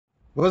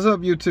What's up,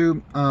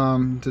 YouTube?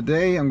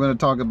 Today I'm going to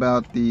talk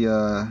about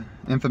the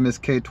infamous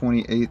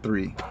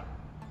K20A3.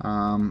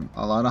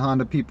 A lot of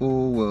Honda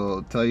people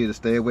will tell you to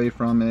stay away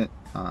from it.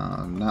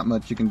 Not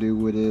much you can do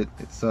with it.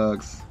 It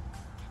sucks.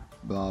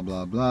 Blah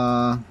blah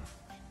blah.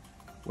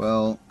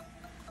 Well,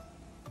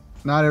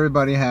 not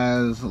everybody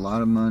has a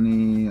lot of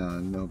money.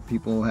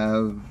 People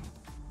have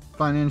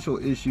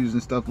financial issues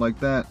and stuff like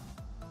that.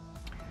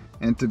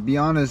 And to be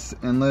honest,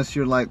 unless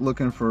you're like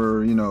looking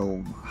for,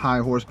 high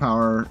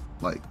horsepower,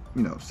 like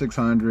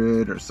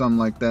 600 or something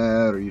like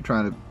that, or you're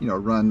trying to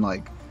run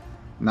like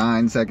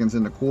 9 seconds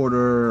in the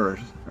quarter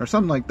or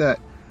something like that,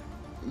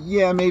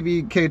 yeah,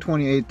 maybe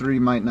K20A3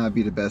 might not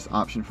be the best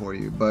option for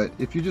you. But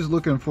if you're just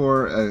looking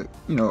for a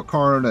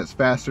car that's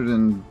faster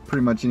than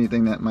pretty much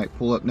anything that might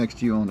pull up next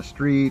to you on the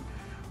street,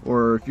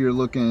 or if you're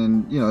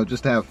looking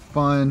just to have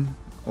fun,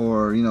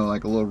 or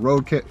like a little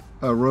road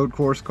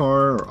course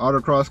car or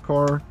autocross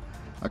car,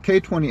 a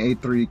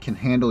K20A3 can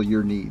handle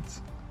your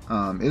needs.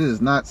 It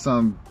is not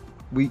some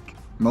weak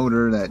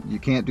motor that you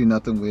can't do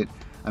nothing with.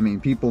 I mean,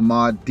 people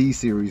mod D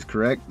series,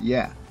 correct?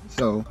 Yeah.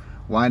 So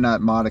why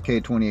not mod a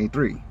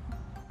K20A3?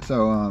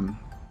 So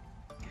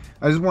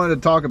I just wanted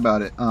to talk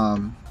about it.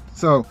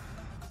 So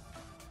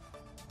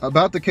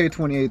about the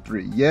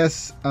K20A3,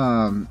 yes,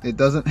 it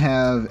doesn't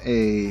have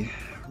a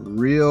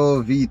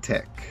real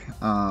VTEC.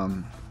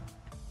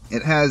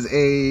 It has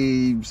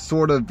a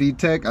sort of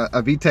VTEC,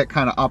 a VTEC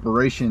kind of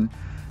operation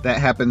that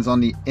happens on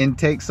the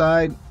intake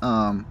side,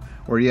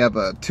 where you have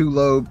a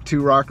 2-lobe,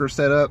 2-rocker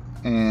setup,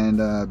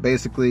 and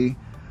basically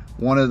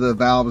one of the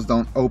valves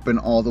don't open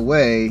all the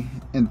way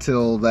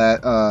until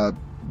that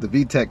the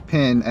VTEC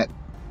pin,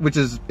 which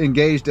is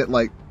engaged at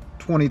like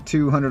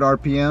 2200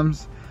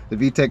 RPMs, the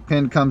VTEC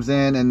pin comes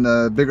in and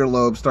the bigger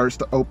lobe starts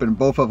to open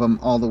both of them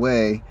all the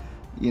way,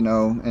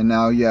 and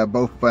now you have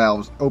both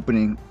valves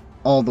opening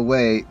all the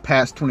way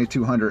past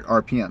 2200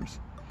 RPMs.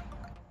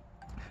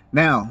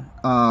 Now,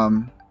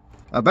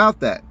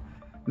 about that.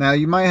 Now,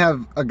 you might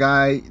have a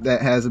guy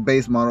that has a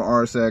base model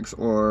RSX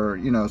or,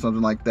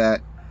 something like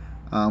that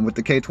with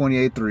the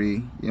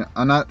K20A3.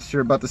 I'm not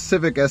sure about the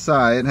Civic Si.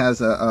 It has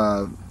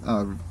a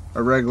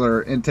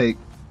regular intake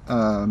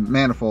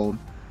manifold.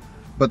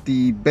 But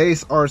the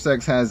base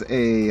RSX has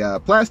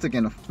a plastic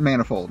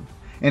manifold.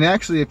 And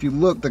actually, if you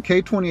look, the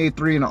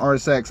K20A3 and the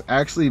RSX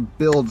actually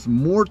builds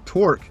more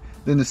torque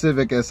than the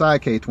Civic Si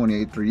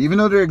K20A3, even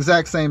though they're the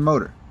exact same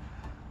motor.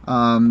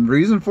 The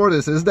reason for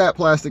this is that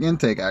plastic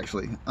intake,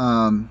 actually.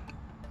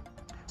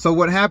 So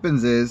what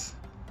happens is,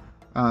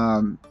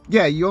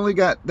 yeah, you only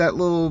got that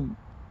little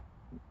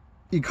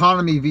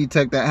economy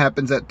VTEC that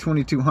happens at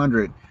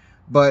 2200,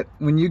 but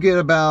when you get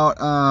about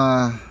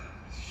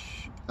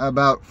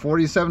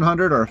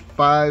 4700 or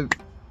 5,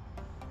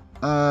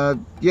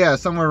 yeah,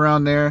 somewhere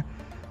around there,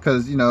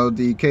 because the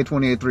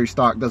K20A3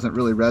 stock doesn't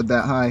really rev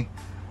that high.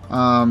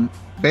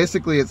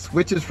 Basically, it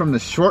switches from the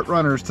short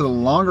runners to the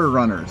longer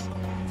runners.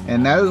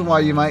 And that is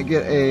why you might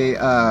get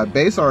a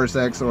base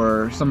RSX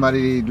or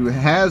somebody who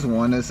has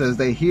one that says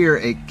they hear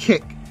a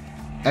kick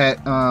at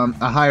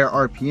a higher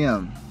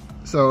RPM.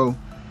 So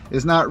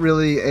it's not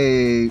really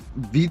a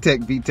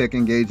VTEC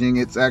engaging.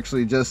 It's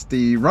actually just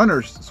the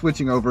runners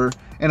switching over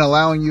and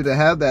allowing you to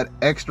have that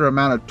extra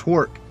amount of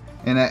torque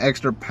and that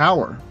extra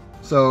power.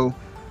 So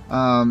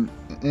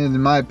in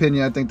my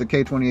opinion, I think the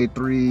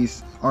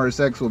K20A3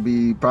 RSX will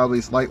be probably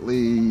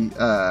slightly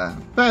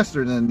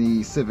faster than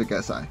the Civic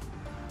Si.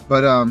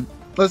 But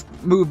let's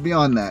move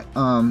beyond that.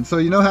 So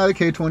you know how the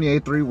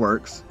K20A3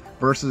 works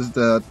versus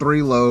the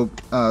 3-lobe,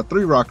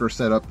 3-rocker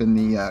setup in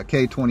the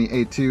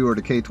K20A2 or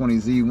the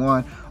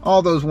K20Z1.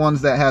 All those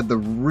ones that had the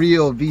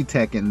real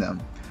VTEC in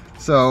them.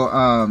 So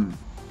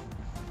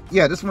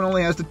yeah, this one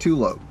only has the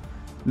 2-lobe.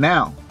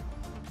 Now,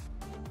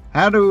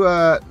 how do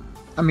I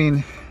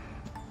mean?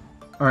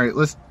 All right,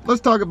 let's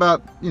talk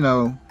about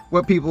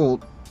what people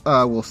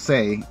will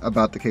say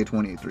about the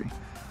K20A3.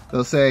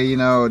 They'll say, it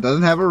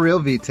doesn't have a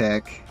real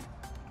VTEC.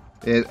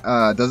 It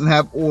doesn't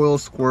have oil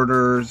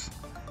squirters.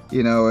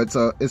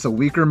 It's a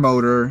weaker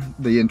motor.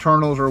 The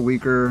internals are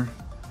weaker,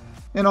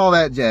 and all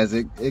that jazz.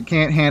 It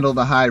can't handle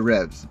the high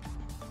revs.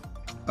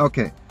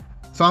 Okay,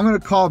 so I'm gonna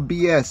call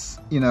BS.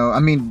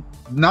 I mean,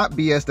 not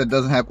BS that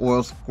doesn't have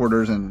oil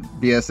squirters and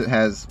BS that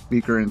has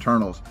weaker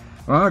internals.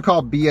 But I'm gonna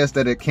call BS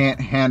that it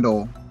can't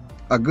handle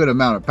a good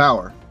amount of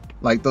power,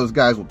 like those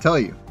guys will tell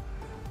you.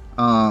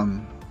 The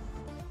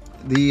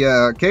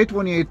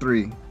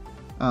K20A3,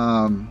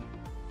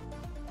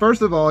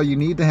 first of all, you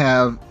need to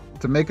have,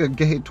 to make a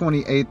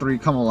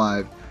K20A3 come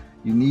alive,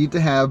 you need to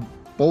have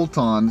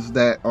bolt-ons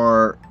that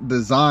are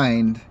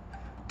designed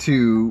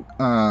to,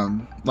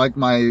 like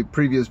my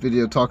previous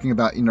video talking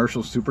about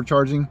inertial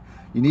supercharging,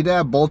 you need to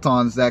have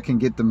bolt-ons that can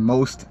get the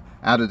most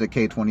out of the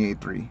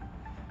K20A3.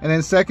 And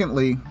then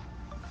secondly,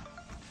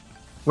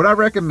 what I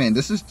recommend,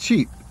 this is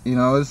cheap,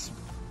 it's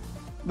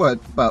what,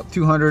 about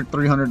 $200,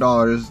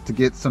 $300 to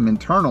get some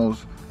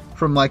internals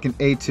from like an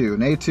A2. An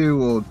A2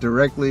 will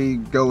directly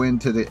go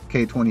into the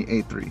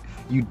K20A3.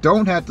 You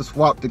don't have to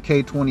swap the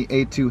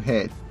K20A2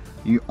 head.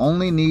 You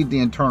only need the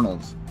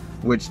internals.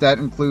 which that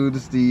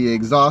includes the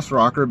exhaust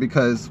rocker,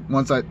 because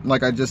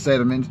like I just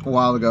said a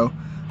while ago,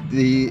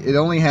 it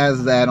only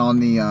has that on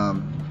the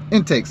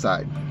intake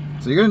side.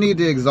 So you're gonna need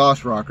the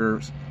exhaust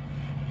rockers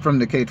from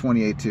the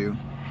K20A2,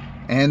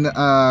 and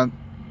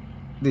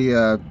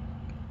the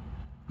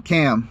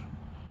cam.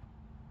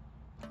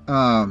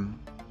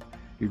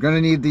 You're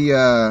gonna need the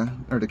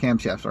or the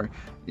camshaft, sorry.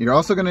 You're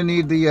also gonna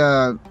need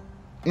the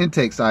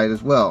intake side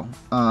as well,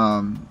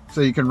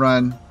 so you can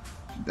run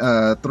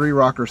 3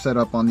 rocker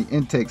setup on the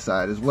intake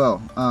side as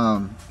well.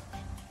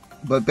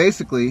 But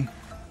basically,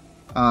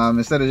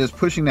 instead of just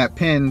pushing that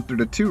pin through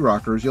the 2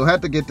 rockers, you'll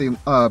have to get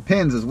the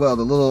pins as well,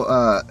 the little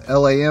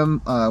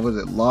LAM, was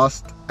it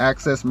lost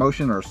access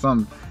motion or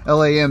some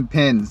LAM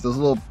pins, those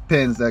little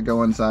pins that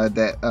go inside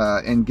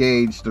that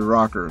engage the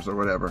rockers or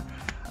whatever.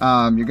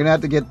 You're gonna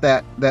have to get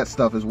that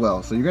stuff as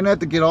well. So you're gonna have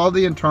to get all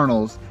the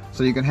internals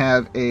so you can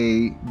have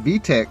a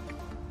VTEC,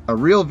 a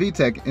real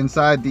VTEC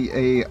inside the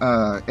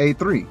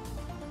A3.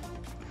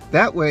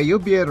 That way you'll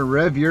be able to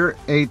rev your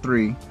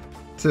A3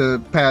 to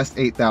past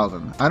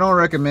 8,000. I don't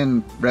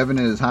recommend revving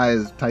it as high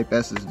as Type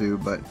S's do,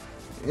 but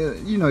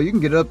you know, you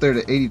can get it up there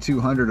to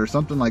 8,200 or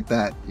something like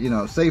that, you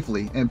know,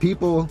 safely. And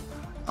people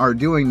are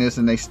doing this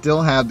and they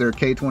still have their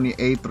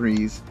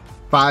K20A3s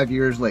 5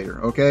 years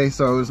later. Okay,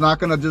 so it's not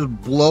gonna just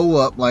blow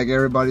up like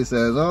everybody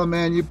says. Oh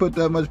man, you put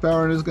that much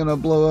power and it's gonna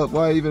blow up,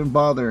 why even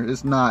bother?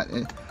 It's not.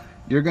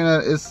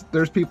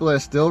 There's people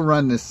that still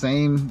run the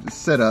same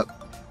setup,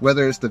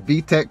 whether it's the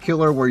VTEC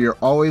killer where you're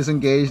always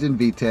engaged in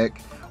VTEC,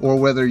 or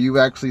whether you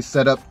actually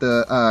set up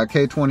the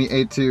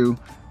K20A2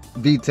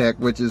 VTEC,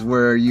 which is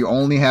where you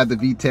only have the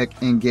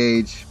VTEC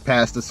engage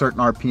past a certain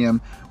RPM,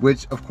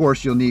 which of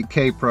course you'll need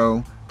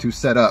K-Pro to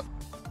set up.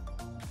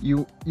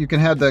 You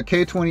can have the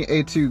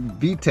K20A2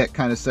 VTEC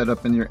kind of set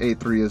up in your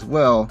A3 as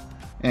well.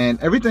 And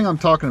everything I'm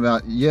talking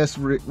about, yes,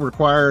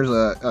 requires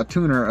a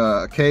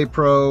tuner, a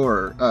K-Pro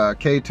or a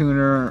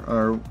K-tuner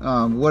or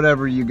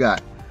whatever you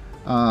got.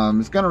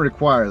 It's going to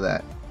require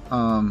that.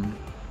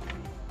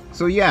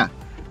 So yeah,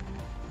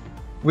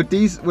 with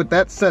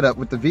that setup,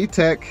 with the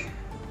VTEC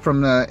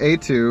from the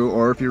A2,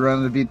 or if you're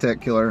running the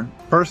VTEC killer,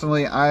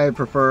 personally I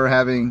prefer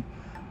having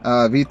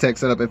VTEC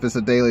set up if it's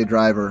a daily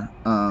driver,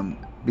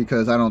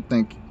 because I don't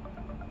think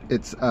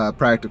it's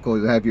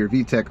practical to have your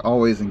VTEC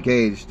always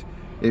engaged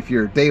if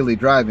you're daily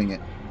driving it.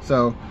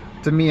 So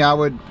to me, I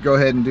would go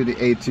ahead and do the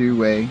A2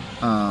 way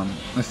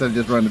instead of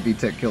just running the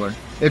VTEC killer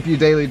if you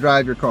daily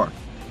drive your car.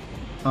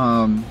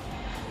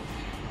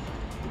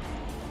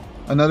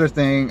 Another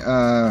thing,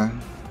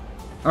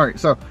 alright,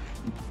 so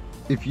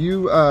if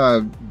you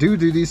do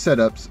these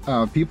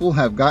setups, people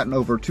have gotten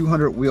over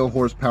 200 wheel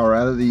horsepower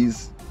out of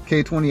these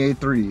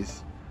K20A3s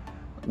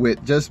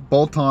with just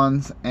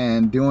bolt-ons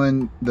and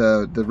doing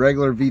the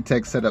regular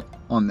VTEC setup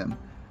on them,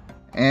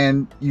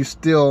 and you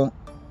still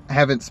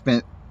haven't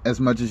spent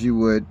as much as you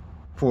would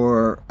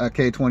for a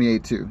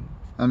K20A2.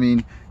 I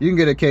mean, you can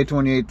get a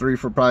K20A3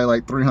 for probably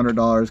like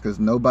 $300 because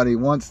nobody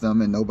wants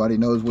them and nobody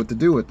knows what to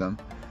do with them.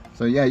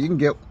 So yeah, you can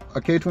get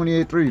a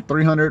K20A3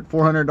 $300,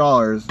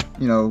 $400,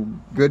 you know,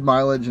 good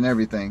mileage and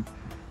everything.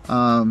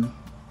 Now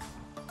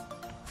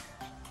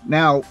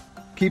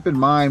keep in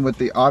mind with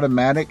the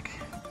automatic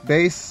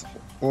base,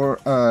 or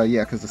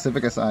yeah, because the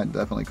Civic SI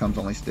definitely comes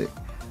only stick.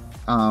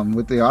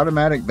 With the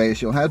automatic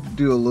base, you'll have to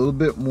do a little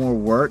bit more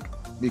work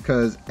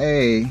because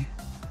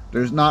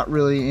there's not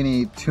really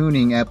any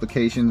tuning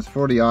applications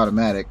for the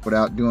automatic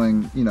without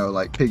doing, you know,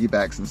 like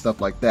piggybacks and stuff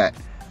like that.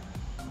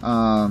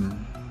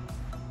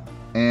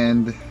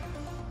 And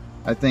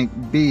I think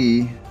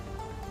B,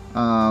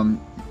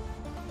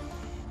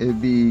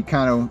 it'd be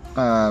kind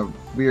of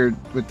weird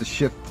with the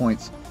shift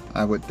points,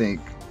 I would think.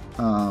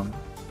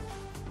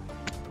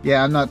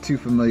 Yeah, I'm not too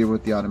familiar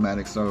with the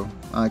automatic, so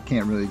I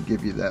can't really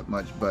give you that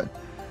much, but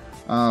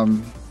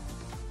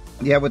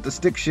yeah, with the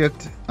stick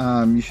shift,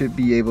 you should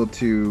be able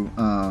to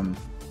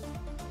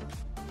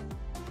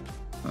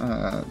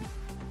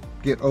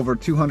get over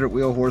 200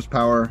 wheel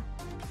horsepower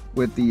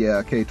with the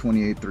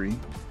K20A3.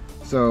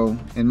 So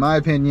in my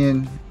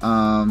opinion,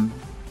 the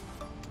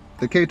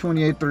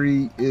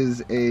K20A3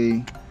 is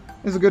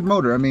a good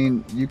motor. I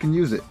mean, you can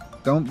use it.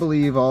 Don't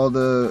believe all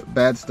the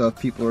bad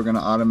stuff people are going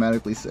to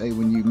automatically say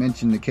when you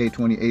mention the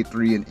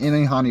K20A3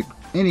 in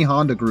any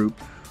Honda group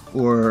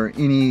or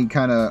any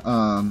kind of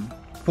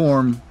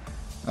form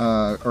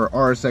or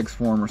RSX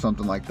form or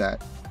something like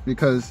that.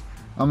 Because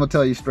I'm going to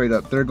tell you straight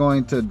up, they're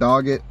going to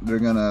dog it. They're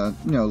going to,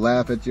 you know,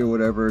 laugh at you or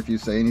whatever if you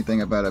say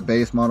anything about a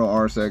base model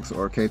RSX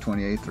or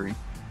K20A3.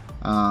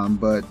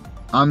 But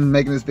I'm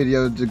making this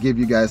video to give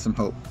you guys some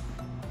hope.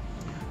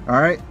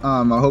 Alright,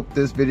 I hope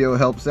this video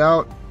helps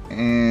out,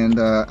 and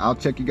I'll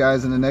check you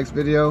guys in the next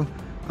video.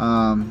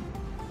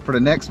 For the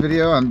next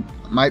video, I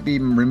might be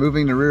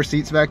removing the rear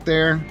seats back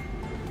there.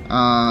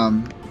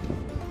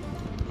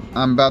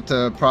 I'm about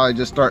to probably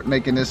just start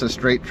making this a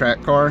straight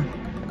track car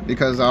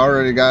because I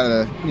already got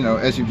a, you know,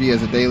 SUV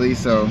as a daily,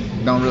 so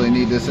don't really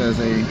need this as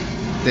a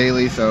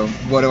daily. So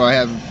what do I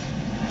have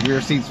rear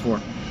seats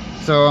for?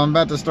 So I'm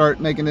about to start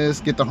making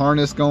this, get the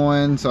harness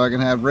going so I can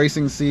have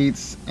racing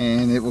seats,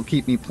 and it will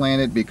keep me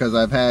planted because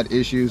I've had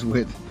issues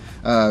with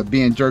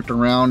being jerked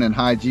around in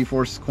high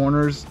G-force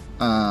corners.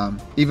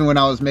 Even when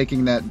I was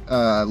making that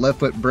left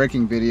foot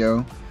braking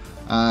video,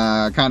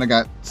 I kind of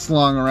got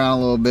slung around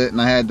a little bit and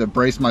I had to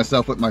brace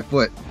myself with my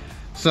foot.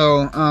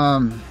 So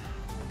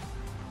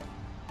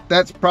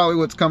that's probably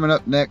what's coming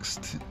up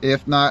next.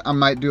 If not, I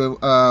might do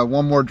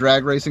one more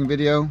drag racing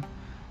video.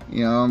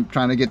 You know, I'm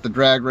trying to get the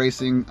drag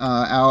racing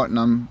out, and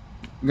I'm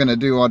gonna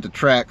do on the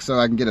track so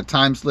I can get a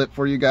time slip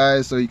for you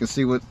guys so you can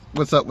see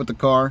what's up with the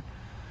car.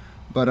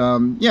 But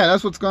yeah,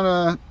 that's what's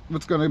gonna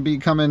be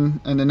coming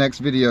in the next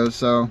video.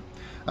 So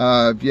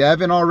if you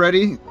haven't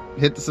already,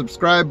 hit the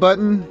subscribe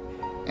button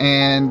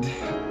and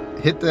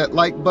hit that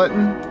like button,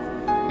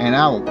 and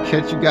I will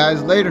catch you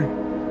guys later.